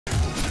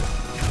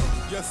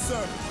Yes,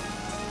 sir.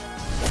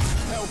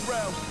 Hell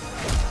round.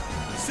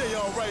 Say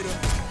all right.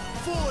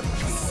 40.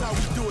 This is how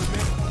we do it,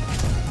 man.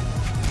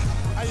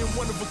 I am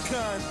one of a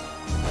kind.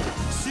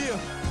 Yeah.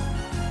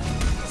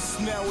 It's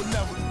now or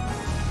never.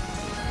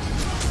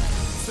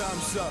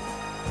 Time's up.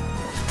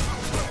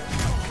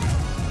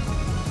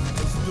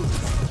 Let's do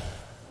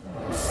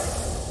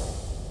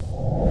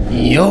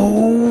it.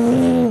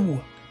 Yo,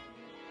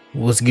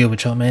 what's good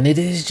with y'all, man? It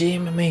is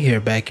JMMA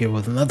here, back here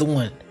with another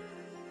one.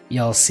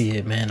 Y'all see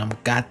it, man.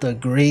 I've got the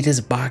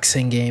greatest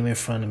boxing game in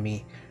front of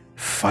me,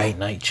 Fight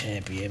Night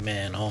Champion,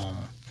 man.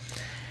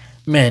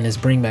 Man, it's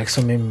bring back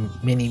so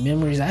many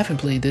memories. I haven't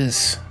played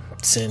this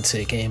since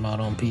it came out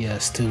on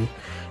PS2.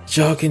 As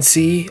y'all can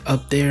see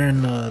up there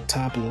in the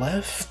top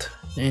left,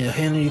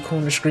 hand on your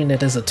corner screen,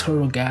 that is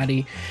Arturo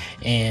Gatti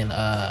and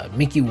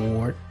Mickey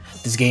Ward.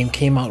 This game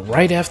came out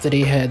right after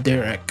they had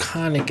their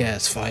iconic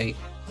ass fight,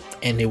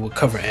 and they would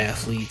cover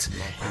athletes.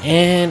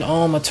 And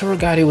Arturo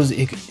Gatti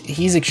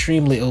he's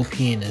extremely OP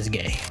in this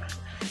game.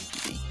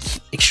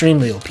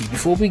 Extremely OP.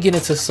 Before we get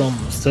into some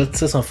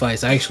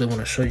fights, I actually want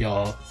to show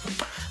y'all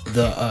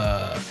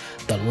the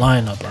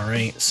lineup. All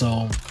right,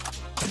 so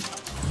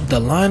the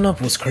lineup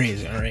was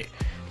crazy. All right,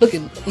 look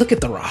at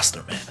the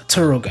roster, man.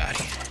 Arturo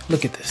Gatti.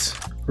 Look at this.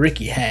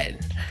 Ricky Hatton.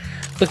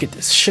 Look at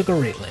this. Sugar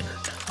Ray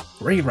Leonard.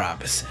 Ray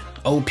Robinson.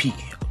 OP.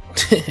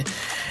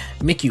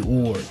 Mickey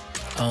Ward.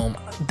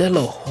 De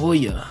La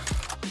Hoya,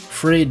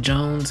 Fred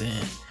Jones,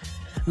 and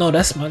no,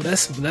 that's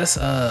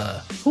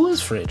who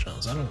is Fred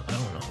Jones? I don't know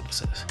who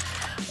this is.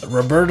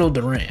 Roberto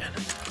Duran.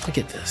 Look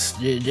at this.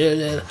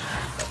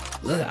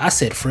 I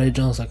said Fred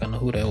Jones like I know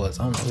who that was.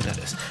 I don't know who that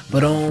is.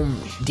 But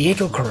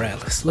Diego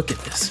Corrales. Look at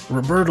this.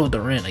 Roberto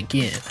Duran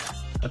again.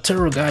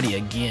 Arturo Gatti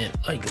again.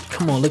 Like,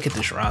 come on, look at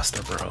this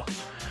roster, bro.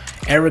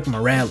 Eric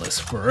Morales,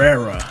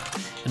 Ferreira,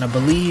 and I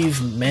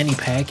believe Manny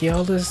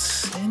Pacquiao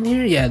is in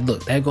here. Yeah,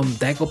 look, that go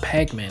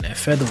Pac-Man at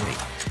featherweight.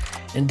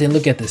 And then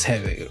look at this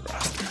heavyweight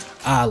roster.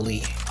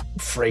 Ali,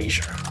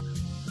 Frazier,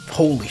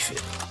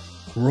 Holyfield,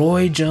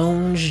 Roy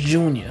Jones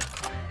Jr.,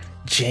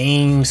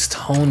 James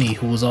Toney,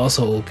 who was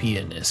also OP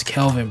in this,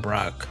 Kelvin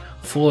Brock,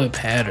 Floyd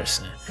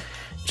Patterson.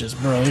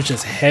 It's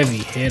just heavy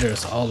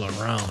hitters all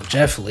around.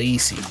 Jeff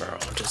Lacey, bro.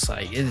 Just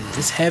like,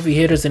 it's heavy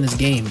hitters in this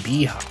game.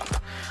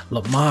 B-Hop,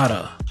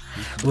 LaMotta,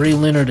 Ray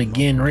Leonard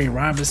again, Ray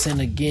Robinson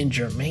again,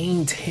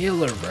 Jermaine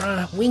Taylor,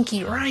 bro.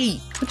 Winky Wright.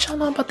 What y'all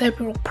know about that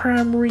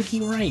prime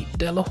Winky Wright?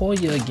 De La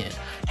Hoya again.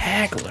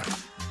 Hagler.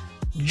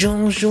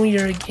 Jones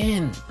Jr.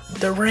 again.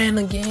 Duran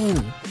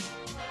again.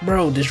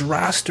 Bro, this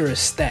roster is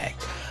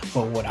stacked.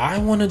 But what I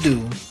want to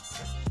do,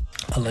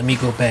 let me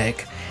go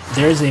back.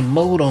 There's a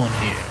mode on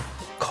here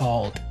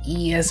called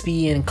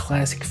ESPN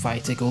Classic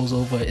Fights. It goes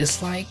over,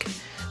 it's like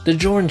the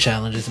Jordan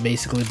challenges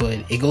basically, but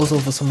it goes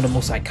over some of the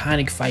most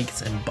iconic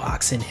fights in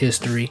boxing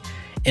history,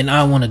 and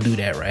I want to do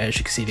that, right? As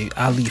you can see, the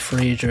Ali,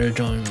 Frazier,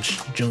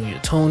 Jones Jr.,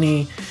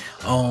 Toney,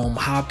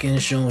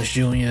 Hopkins, Jones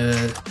Jr.,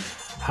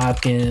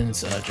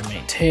 Hopkins,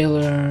 Jermaine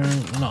Taylor,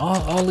 you know,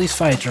 all these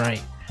fights,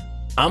 right?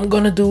 I'm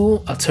gonna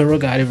do Arturo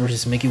Gatti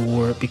versus Mickey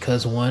Ward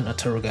because one,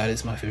 Arturo Gatti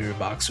is my favorite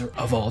boxer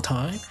of all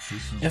time,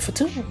 and for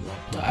two,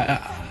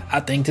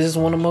 I think this is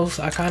one of the most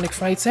iconic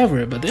fights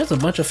ever. But there's a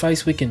bunch of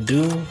fights we can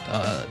do.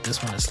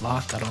 This one is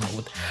locked. I don't know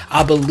what.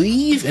 I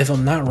believe, if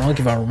I'm not wrong,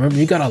 if I remember,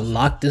 you gotta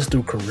lock this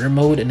through career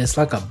mode, and it's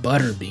like a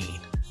butter bean.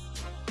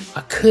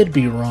 I could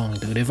be wrong,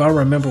 dude. If I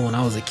remember when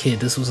I was a kid,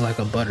 this was like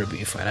a butter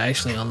bean fight. I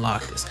actually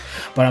unlocked this,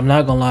 but I'm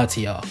not gonna lie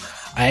to y'all.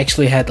 I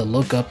actually had to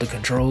look up the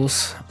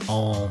controls.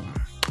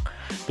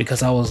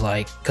 Because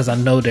I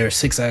know there's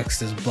 6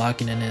 axis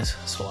blocking in this,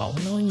 so I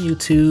went on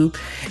YouTube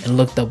and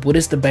looked up what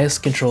is the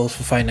best controls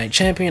for Fight Night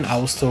Champion. I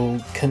was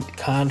told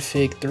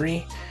config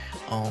 3,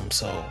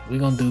 so we're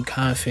gonna do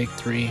config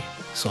 3.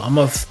 So I'm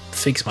gonna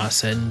fix my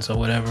settings or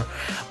whatever,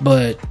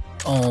 but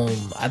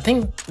I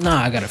think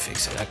I gotta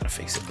fix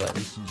it. But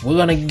we're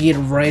gonna get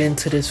right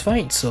into this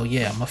fight. So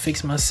yeah, I'm gonna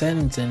fix my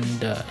settings,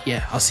 and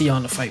yeah, I'll see y'all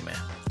in the fight, man.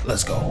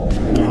 Let's go.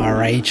 All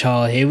right,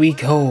 y'all, here we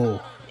go.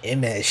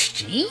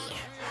 MSG.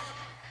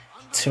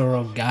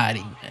 Arturo Gatti,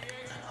 man.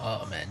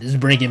 Oh man, this is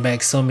bringing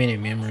back so many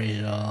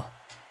memories, y'all.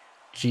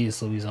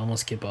 Jeez Louise, I'm gonna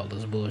skip all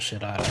this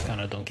bullshit. I kind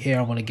of don't care.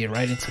 I want to get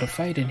right into the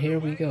fight, and here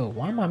we go.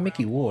 Why am I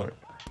Mickey Ward?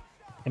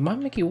 Am I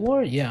Mickey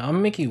Ward? Yeah,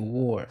 I'm Mickey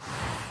Ward.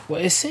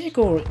 Well, it said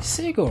go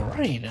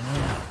right, and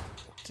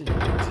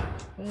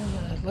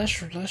let's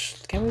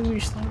can we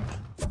restart?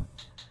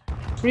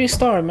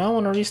 Restart, man. I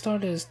want to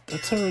restart this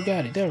Arturo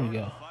Gatti. There we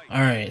go.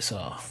 All right,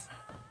 so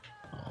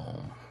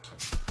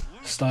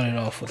started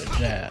off with a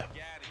jab.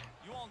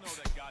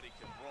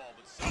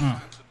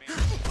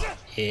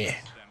 Yeah.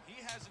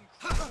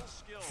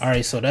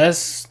 Alright, so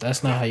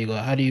that's not how you go.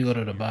 How do you go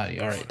to the body?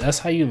 Alright, that's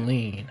how you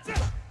lean.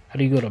 How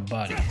do you go to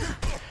body?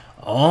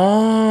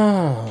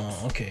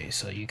 Oh, okay,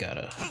 so you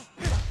gotta.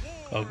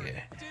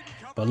 Okay.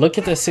 But look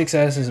at the 6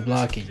 axis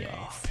blocking,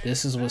 y'all.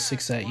 This is what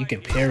 6 axis. You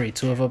can parry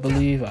too, if I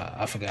believe.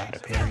 I forgot how to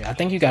parry. I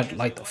think you got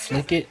like to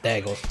flick it. There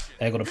go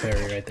the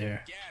parry right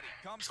there.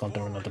 Just gonna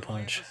throw another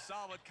punch.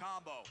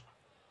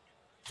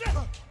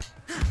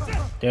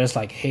 There's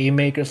like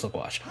haymakers. Look,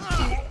 watch.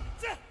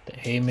 The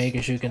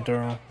haymakers you can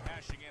throw.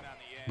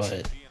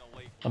 But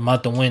I'm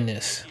about to win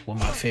this with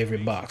my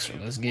favorite boxer.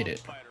 Let's get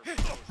it.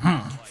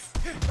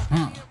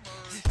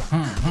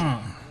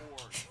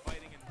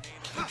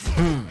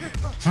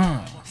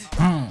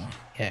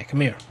 Yeah,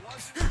 come here.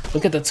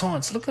 Look at the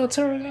taunts. Look how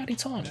Terragati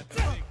taunted.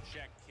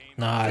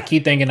 Nah, I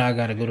keep thinking I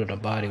gotta go to the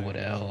body with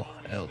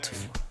L2.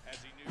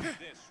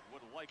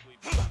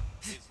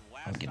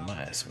 I'm getting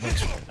my ass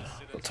mixed right now.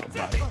 Go to the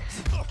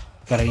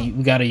body.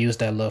 We gotta use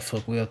that left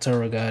hook. We have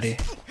Terragati.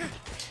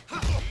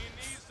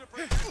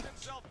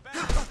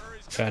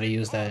 Gotta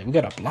use that. We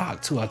gotta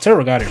block too.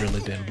 Terragati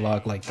really didn't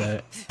block like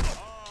that.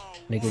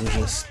 Nigga was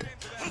just.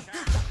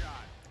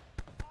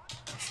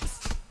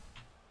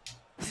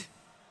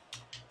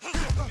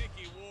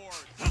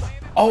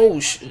 Oh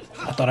shit!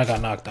 I thought I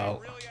got knocked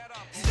out.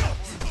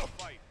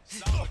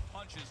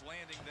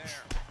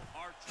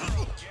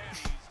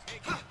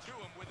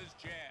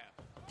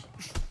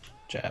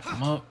 Jab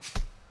him up.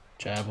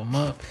 Jab him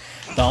up.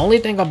 The only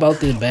thing about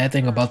the bad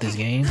thing about this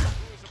game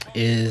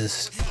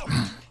is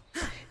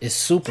it's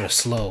super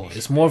slow.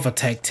 It's more of a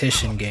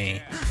tactician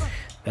game.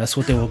 That's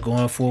what they were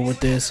going for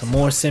with this. A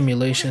more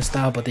simulation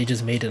style, but they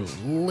just made it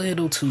a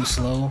little too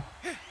slow.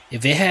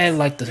 If it had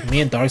like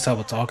me and Darkside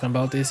were talking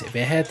about this, if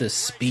it had the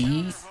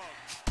speed,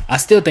 I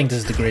still think this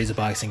is the greatest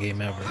boxing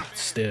game ever.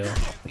 Still,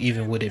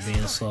 even with it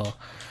being slow.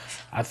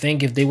 I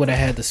think if they would have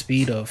had the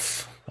speed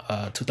of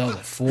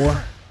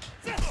 2004,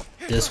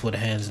 this would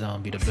hands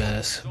down be the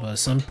best. But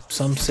some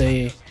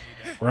say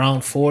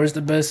round 4 is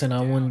the best, and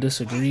I wouldn't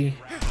disagree.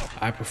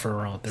 I prefer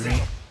round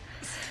 3.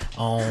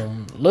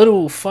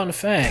 Little fun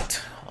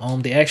fact,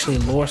 they actually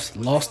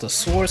lost the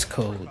source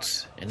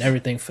codes and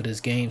everything for this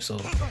game. So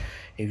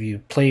if you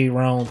play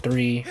round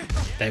 3,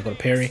 that go to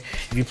parry.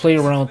 If you play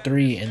round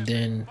 3 and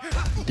then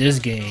this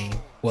game,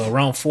 well,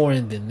 round 4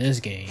 and then this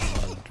game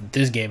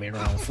in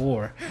round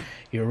 4,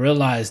 you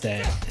realize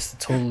that it's a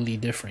totally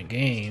different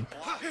game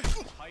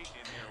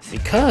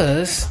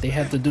because they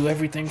have to do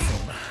everything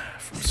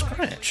from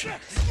scratch.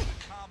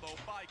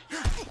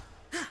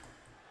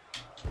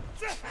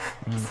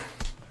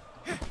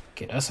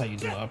 Okay, that's how you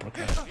do an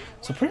uppercut.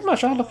 So pretty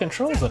much all the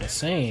controls are the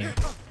same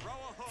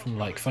from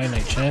like Fight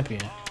Night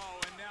Champion.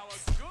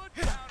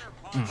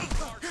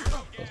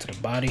 Go to the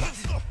body.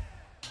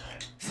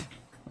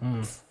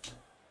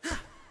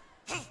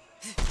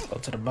 Go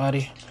to the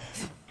body.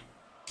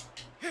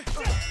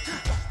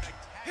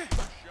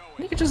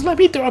 Nigga, just let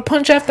me throw a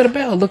punch after the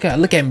bell. Look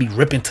at me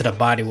ripping to the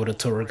body with a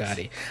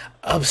Terragati.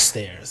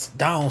 Upstairs,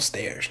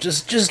 downstairs.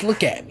 Just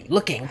look at me,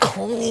 looking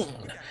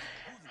clean.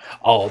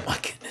 Oh my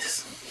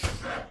goodness.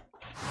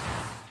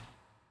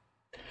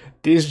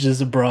 This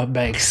just brought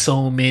back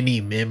so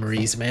many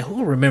memories, man.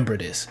 Who remember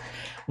this?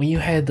 When you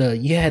had the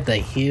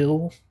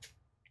heal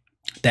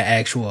the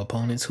actual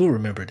opponents. Who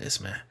remember this,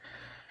 man?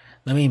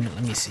 Let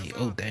me see.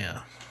 Oh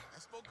damn.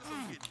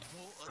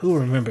 Who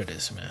remember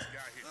this, man?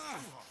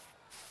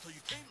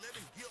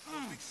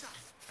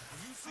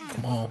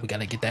 Come on, we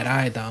gotta get that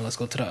eye down. Let's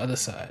go to the other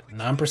side.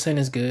 9%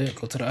 is good.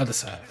 Go to the other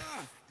side.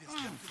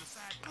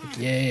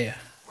 Yeah.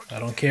 I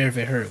don't care if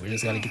it hurt. We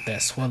just gotta get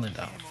that swelling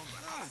down.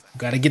 We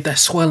gotta get that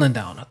swelling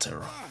down,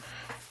 Atero.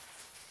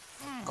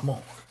 Come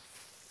on.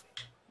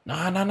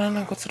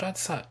 No. Go to the other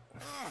side.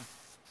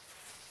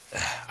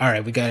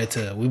 Alright, we got it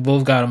to. We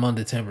both got him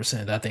under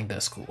 10%. I think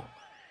that's cool.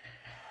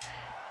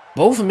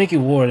 Both Mickey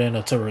Ward and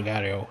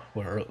Terragati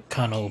were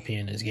kind of OP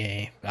in this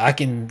game. I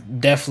can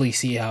definitely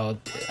see how.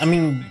 I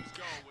mean,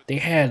 they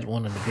had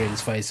one of the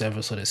greatest fights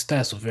ever, so the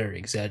stats were very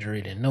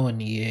exaggerated.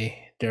 Knowing EA,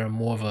 they're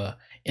more of a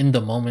in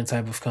the moment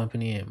type of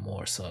company and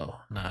more so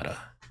not a.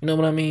 You know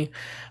what I mean?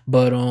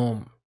 But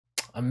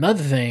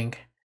another thing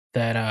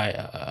that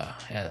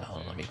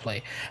hold on, let me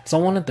play. So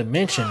I wanted to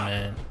mention,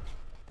 man.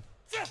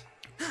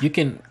 You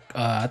can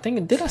I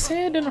think did I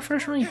say it in the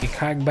first round? You can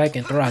cock back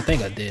and throw. I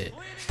think I did.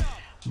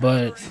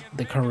 But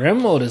the career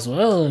mode as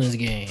well in this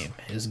game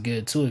is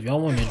good too. If y'all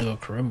want me to do a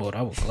career mode,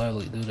 I will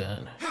gladly do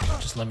that.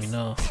 Just let me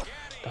know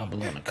down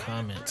below in the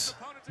comments.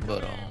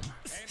 But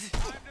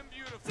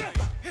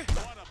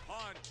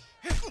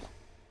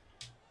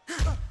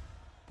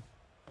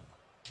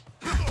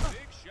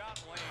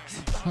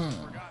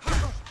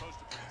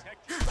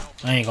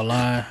I ain't gonna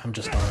lie, I'm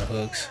just throwing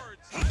hooks,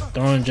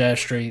 throwing jab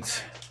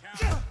straights.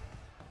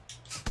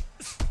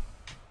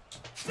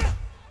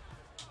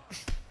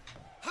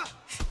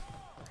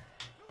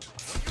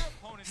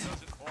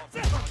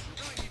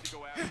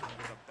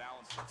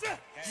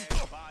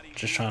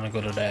 Just trying to go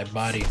to that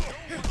body,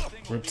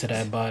 rip to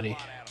that body.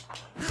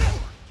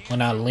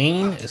 When I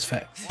lean, it's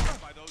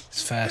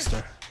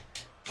faster.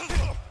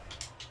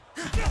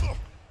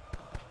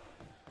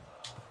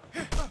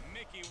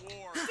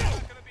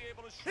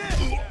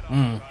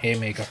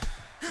 Haymaker,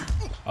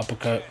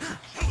 uppercut.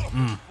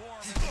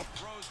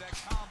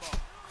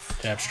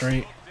 Jab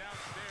straight,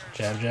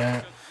 jab,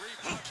 jab,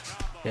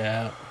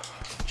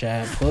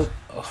 hook,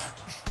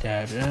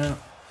 jab.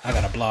 I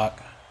got a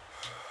block.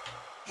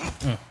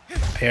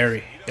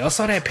 Parry. Y'all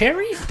saw that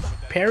parry?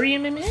 Parry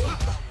MMA?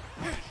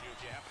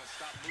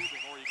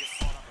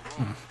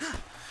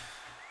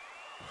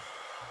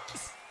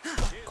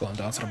 Going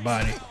down to the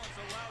body.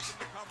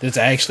 This is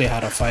actually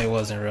how the fight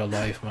was in real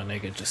life, my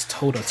nigga. Just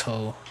toe to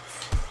toe.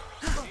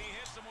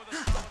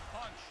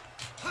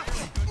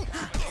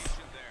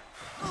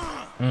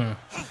 I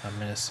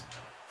miss.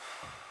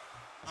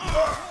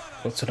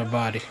 Go to the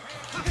body.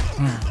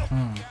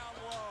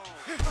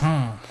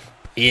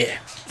 Yeah.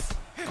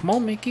 Come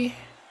on, Mickey.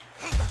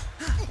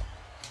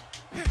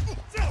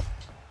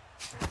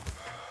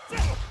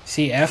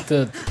 See,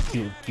 after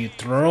you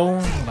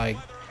throw, like,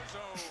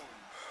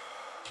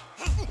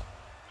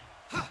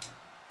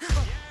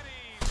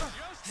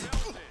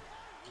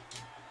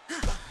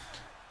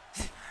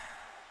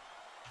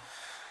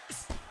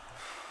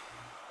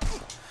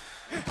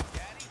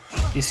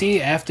 you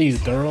see, after you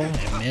throw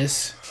and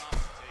miss,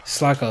 it's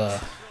like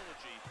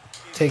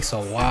takes a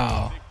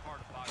while.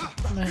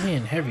 My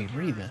hand heavy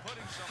breathing.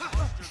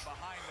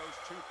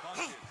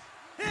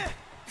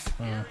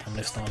 I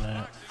missed on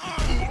that.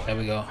 There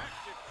we go.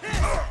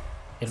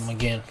 Hit him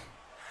again.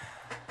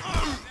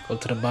 Go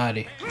to the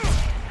body.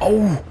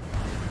 Oh!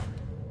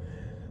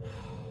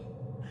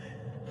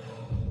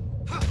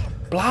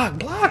 Block,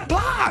 block,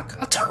 block!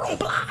 A turtle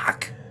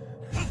block!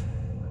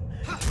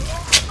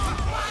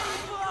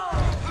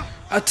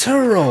 A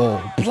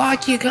turtle!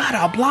 Block, you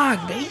gotta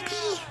block, baby!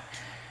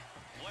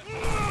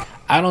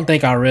 I don't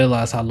think I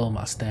realized how low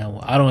my stand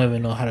was. I don't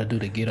even know how to do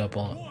the get up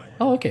on.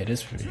 Oh, okay,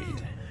 this is pretty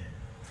easy.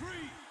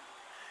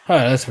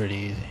 Alright, that's pretty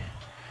easy.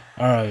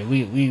 Alright,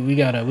 we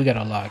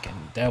gotta lock in.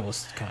 That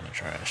was kinda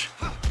trash.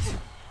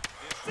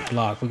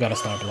 Block, we gotta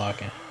start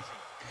blocking.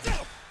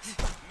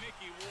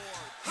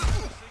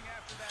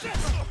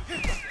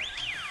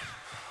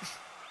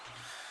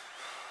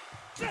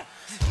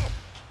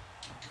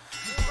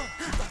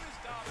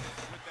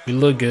 We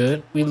look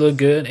good. We look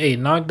good. Hey,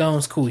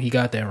 knockdown's cool. He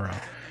got that round.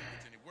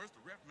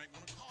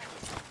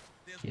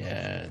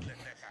 Yeah.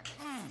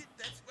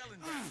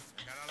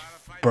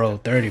 Bro,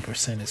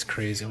 30% is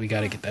crazy. We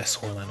gotta get that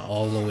swelling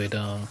all the way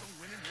down.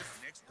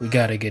 We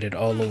gotta get it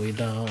all the way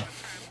down.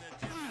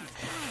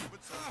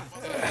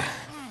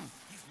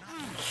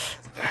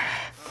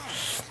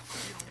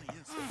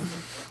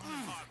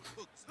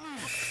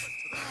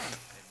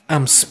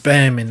 I'm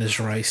spamming this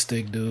right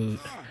stick, dude.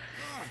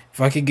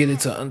 If I could get it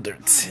to under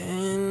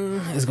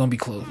 10, it's gonna be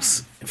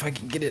close. If I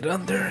can get it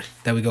under,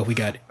 there we go. We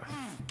got it.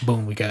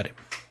 Boom, we got it.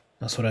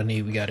 That's what I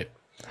need. We got it.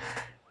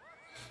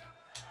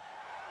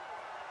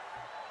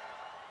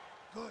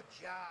 Good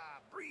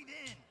job. Breathe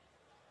in.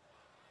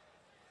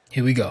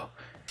 Here we go.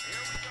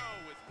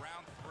 With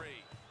round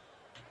 3.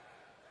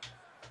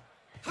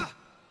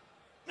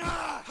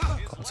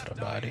 Go to the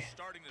body.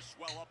 Starting to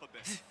swell up a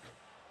bit.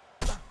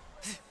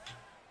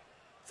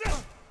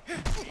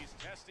 He's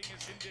testing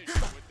his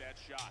condition with that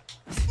shot.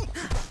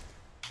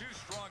 2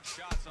 strong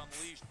shots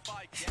unleashed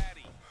by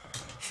Gaddy.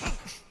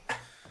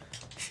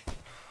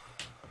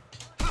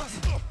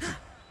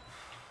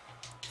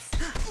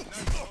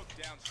 Nice hook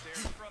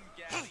downstairs from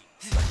Gaddy.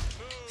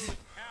 Smooth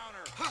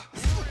counter.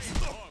 Great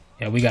hook.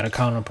 Yeah, we got a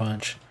counter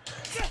punch.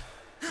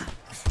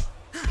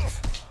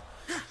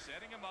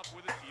 Setting him up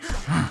with a few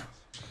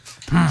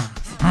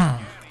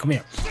Come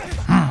here.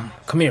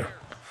 Come here.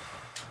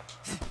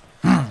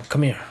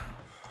 Come here.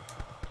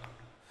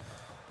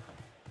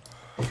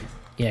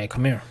 Yeah,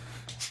 come here.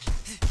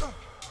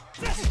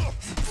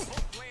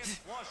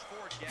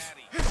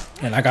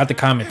 And I got the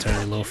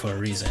commentary low for a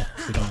reason.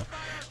 We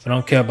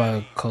don't care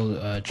about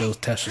Joe's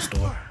Tesla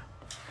store.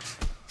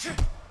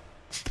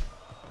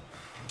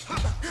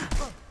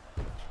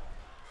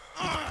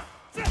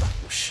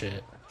 Oh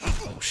shit.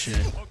 Oh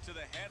shit.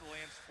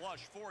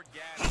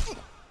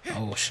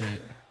 Oh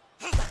shit.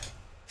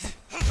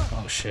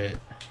 Oh shit.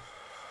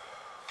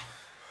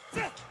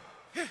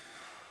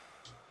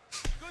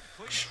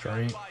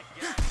 Straight.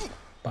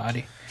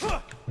 Body.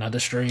 Another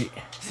straight.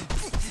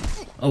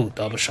 Oh,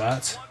 double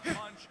shots.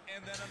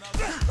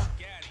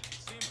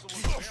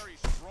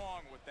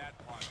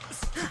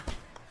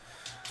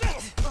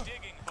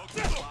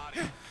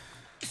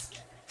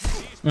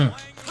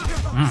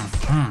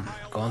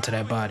 Going to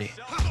that body.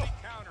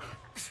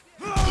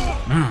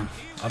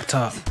 Up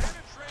top.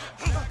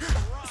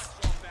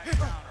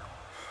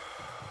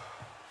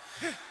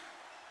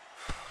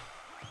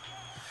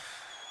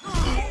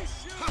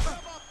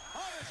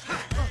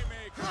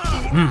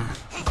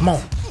 Come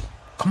on.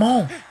 Come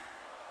on.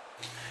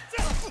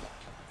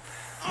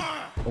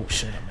 Oh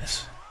shit, I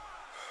missed.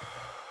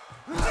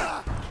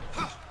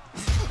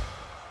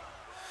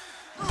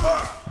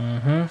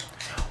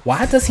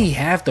 Why does he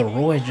have the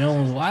Roy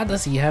Jones? Why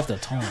does he have the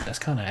taunt? That's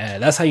kind of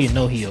ad. That's how you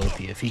know he OP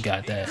if he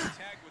got that.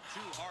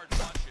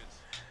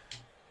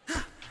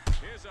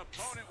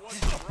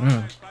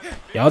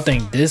 Y'all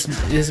think this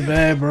is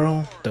bad,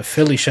 bro? The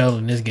Philly shell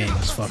in this game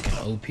is fucking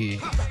OP.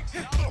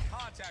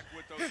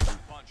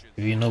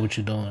 If you know what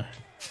you're doing.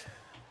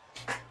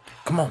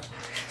 Come on.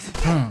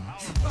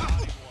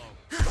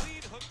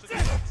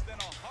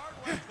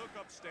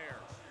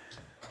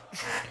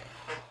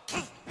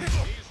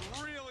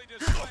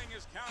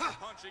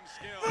 punching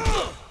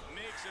skills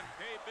makes him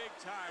pay big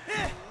time with a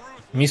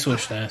ruthless Let me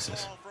switch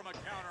stances. ball from a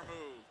counter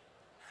move.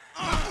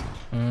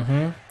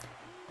 Mm-hmm.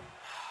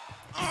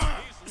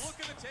 He's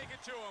looking to take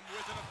it to him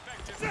with an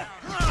effective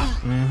counter.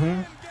 Mm-hmm.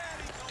 And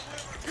Gaddy delivers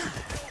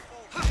a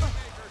skillful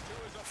haymaker to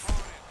his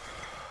opponent.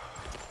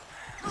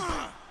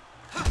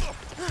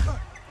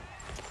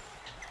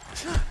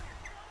 This round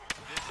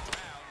is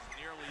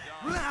nearly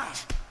done.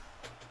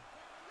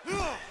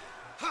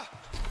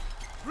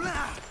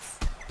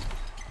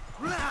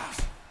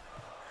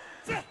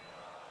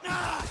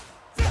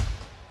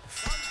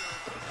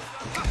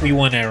 We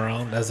won that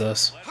round. That's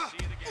us. Let's see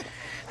it again.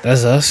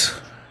 That's us.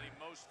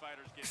 Most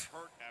fighters get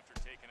hurt after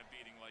taking a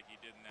beating like he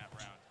did in that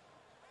round.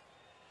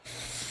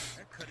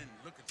 That cut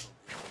isn't looking so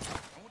good.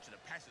 I want you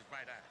to pass his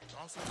right eye.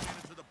 Also get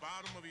it to the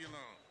bottom of your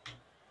lung.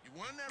 You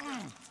won that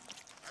round.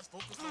 Let's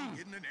focus on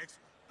getting the next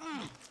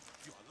one.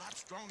 You're a lot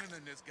stronger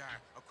than this guy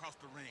across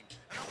the ring.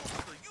 And I want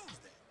you to use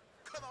that.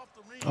 Cut off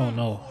the ring. Oh,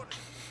 no.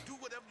 Do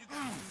whatever you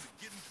gotta do to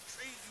get him to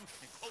trade you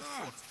in close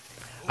quarters.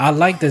 I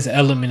like this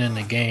element in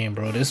the game,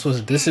 bro. This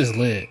is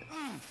lit.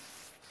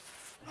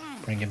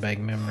 Bringing back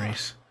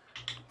memories.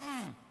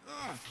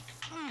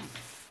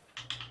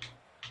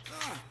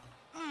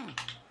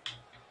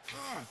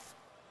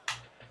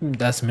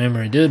 That's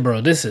memory, dude,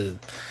 bro. This is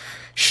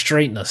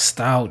straight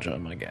nostalgia,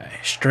 my guy.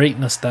 Straight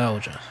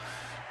nostalgia.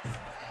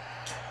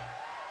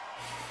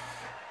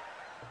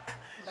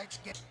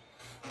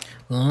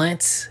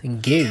 Let's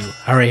go.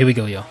 All right, here we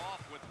go, y'all.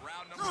 Off with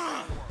round number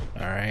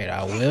 4. All right,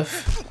 I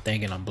whiff.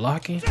 Thinking I'm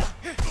blocking. I can't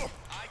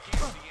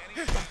see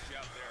any punch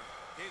out there.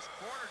 His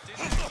corner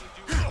didn't actually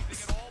do anything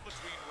at all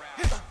between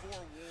rounds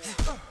for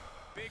Ward.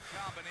 Big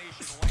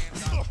combination lands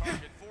on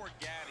target for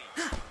Gaddy.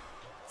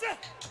 Good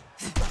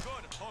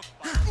hook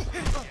by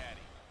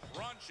Gaddy.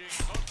 Crunching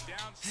hook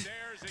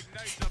downstairs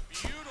ignites a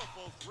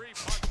beautiful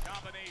 3-punch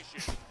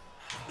combination.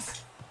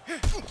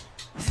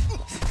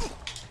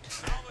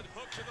 Solid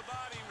hook to the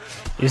body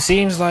with the It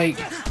seems like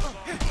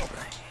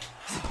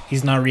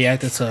he's not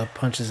reacting to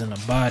punches in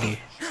the body.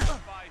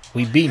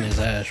 We beating his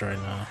ass right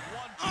now.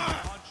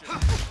 1-2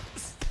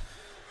 punches.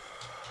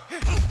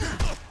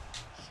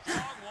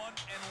 Strong one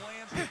and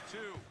lands it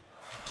too.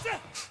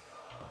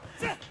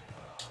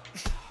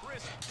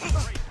 Crisp,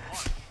 great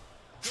punch.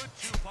 Good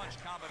 2-punch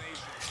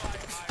combination by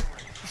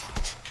Irish.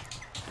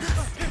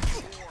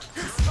 Ward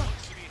sure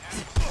looks to be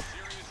having some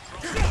serious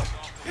trouble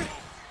off the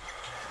ropes.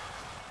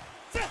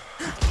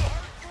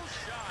 Artful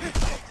shot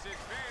takes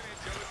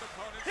advantage of his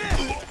opponent's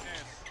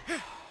weakness.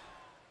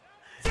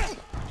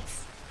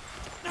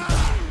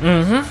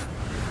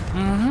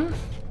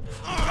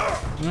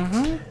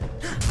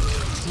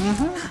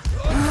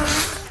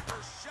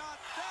 First shot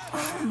that I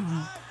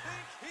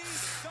think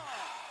he's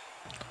done.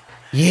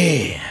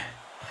 Yeah.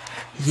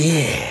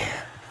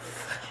 Yeah.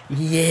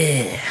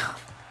 Yeah.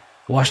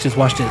 Watch this,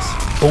 watch this.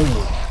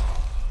 Boom.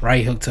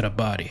 Right hook to the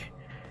body.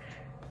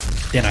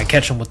 Then I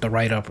catch him with the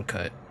right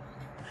uppercut.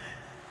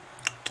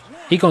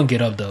 He gonna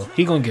get up though.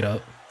 He gonna get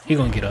up. He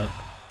gonna get up.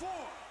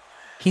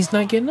 He's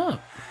not getting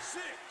up.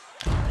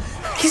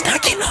 He's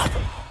not getting up.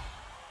 9,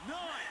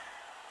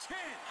 10,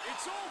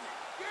 it's over.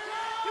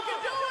 You can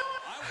do it.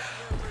 I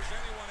wonder if there's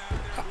anyone out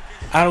there who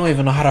can I don't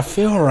even know how to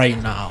feel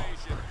right now.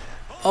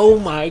 Oh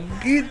my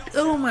god.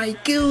 Oh my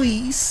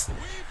gooeyes.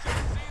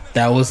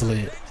 That was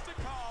lit.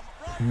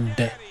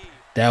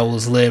 That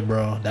was lit,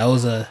 bro. That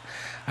was a.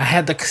 I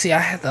had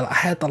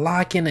to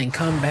lock in and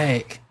come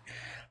back.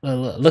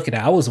 Look at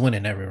that. I was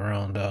winning every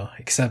round though,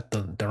 except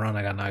the round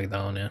I got knocked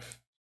down in.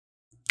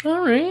 All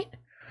right.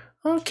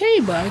 Okay,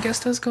 but I guess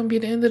that's gonna be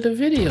the end of the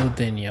video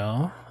then,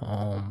 y'all.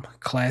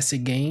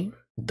 Classic game,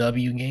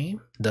 W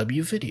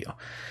video.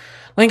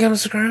 Like and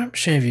subscribe.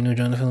 Share if you're new,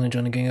 join the family,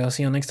 join the gang. I'll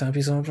see you next time.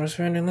 Peace and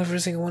prosperity. And love for a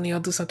single one of y'all.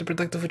 Do something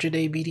productive with your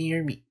day. Beating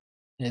your meat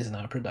is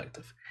not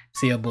productive.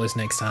 See y'all boys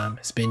next time.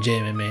 It's been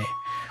JMMA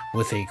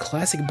with a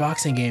classic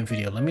boxing game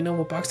video. Let me know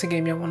what boxing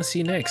game y'all want to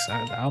see next.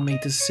 I'll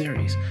make this a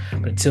series.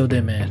 But until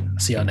then, man, I'll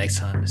see y'all next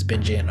time. It's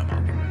been Jay and I'm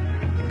out.